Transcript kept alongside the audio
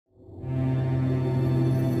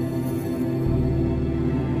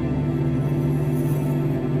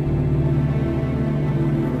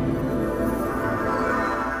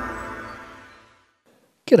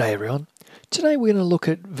G'day everyone. Today we're going to look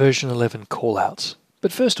at version 11 callouts.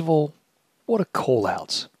 But first of all, what are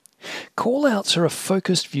callouts? Callouts are a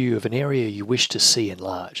focused view of an area you wish to see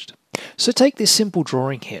enlarged. So take this simple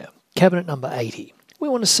drawing here, cabinet number 80. We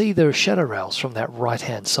want to see the shadow rails from that right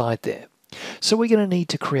hand side there. So we're going to need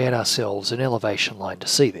to create ourselves an elevation line to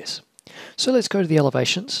see this. So let's go to the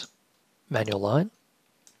elevations, manual line,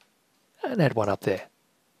 and add one up there.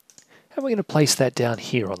 And we're going to place that down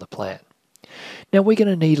here on the plan. Now we're going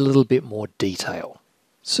to need a little bit more detail.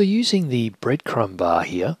 So using the breadcrumb bar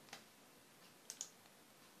here,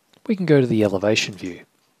 we can go to the elevation view.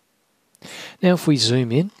 Now if we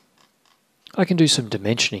zoom in, I can do some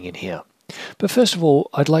dimensioning in here. But first of all,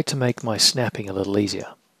 I'd like to make my snapping a little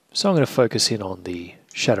easier. So I'm going to focus in on the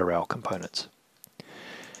shadow rail components.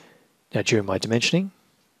 Now during my dimensioning,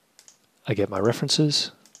 I get my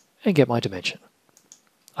references and get my dimension.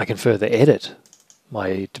 I can further edit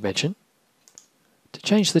my dimension to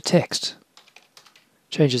change the text,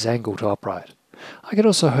 changes angle to upright. I can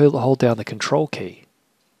also hold down the control key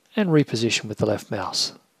and reposition with the left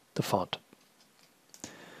mouse the font.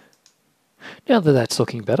 Now that that's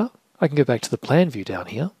looking better, I can go back to the plan view down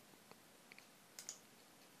here.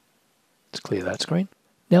 Let's clear that screen.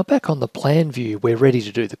 Now back on the plan view, we're ready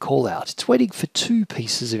to do the call out. It's waiting for two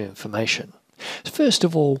pieces of information. First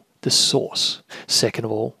of all, the source. Second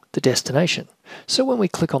of all, the destination. So when we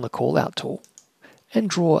click on the call out tool, and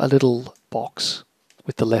draw a little box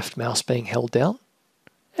with the left mouse being held down,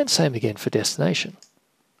 and same again for destination.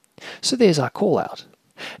 So there's our call out.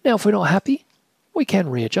 Now if we're not happy, we can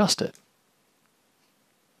readjust it.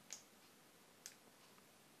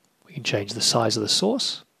 We can change the size of the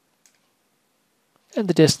source and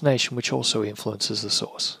the destination, which also influences the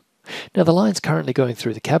source. Now the line's currently going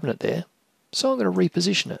through the cabinet there, so I'm going to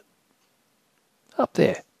reposition it up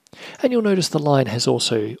there. And you'll notice the line has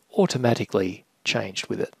also automatically changed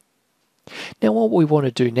with it. Now what we want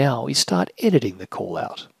to do now is start editing the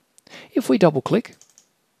callout. If we double click,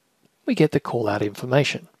 we get the callout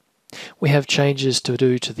information. We have changes to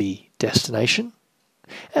do to the destination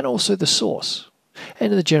and also the source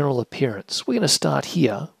and the general appearance. We're going to start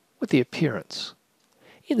here with the appearance.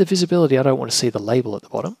 In the visibility, I don't want to see the label at the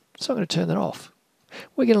bottom, so I'm going to turn that off.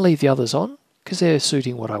 We're going to leave the others on because they're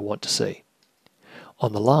suiting what I want to see.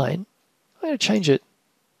 On the line, I'm going to change it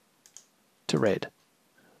to red.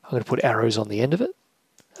 I'm going to put arrows on the end of it,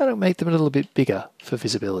 and I'll make them a little bit bigger for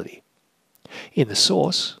visibility. In the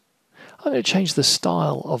source, I'm going to change the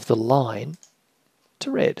style of the line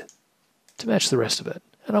to red to match the rest of it,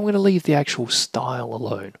 and I'm going to leave the actual style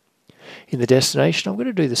alone. In the destination, I'm going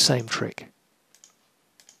to do the same trick.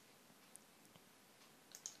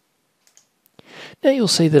 Now you'll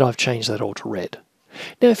see that I've changed that all to red.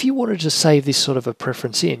 Now if you wanted to save this sort of a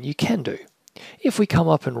preference in, you can do. If we come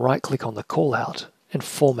up and right click on the callout and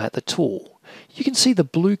format the tool, you can see the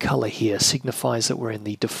blue color here signifies that we're in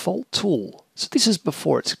the default tool. So this is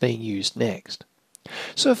before it's being used next.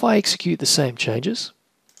 So if I execute the same changes,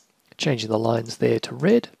 changing the lines there to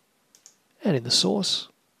red, and in the source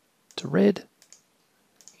to red,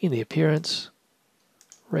 in the appearance,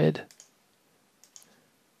 red,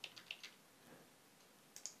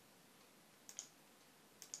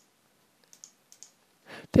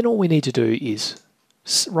 then all we need to do is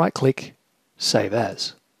right click, save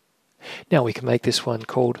as. Now we can make this one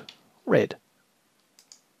called red.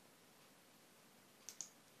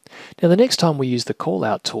 Now the next time we use the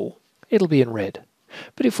callout tool, it'll be in red.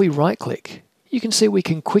 But if we right click, you can see we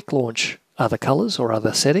can quick launch other colors or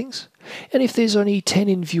other settings. And if there's only 10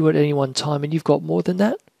 in view at any one time and you've got more than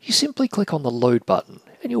that, you simply click on the load button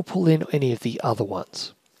and you'll pull in any of the other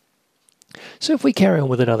ones. So if we carry on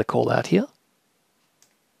with another callout here,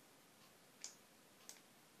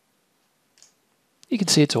 you can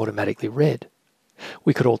see it's automatically red.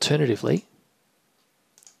 We could alternatively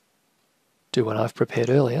do one I've prepared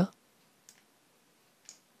earlier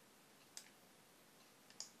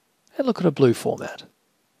and look at a blue format.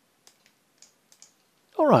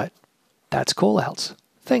 Alright, that's callouts.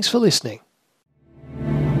 Thanks for listening.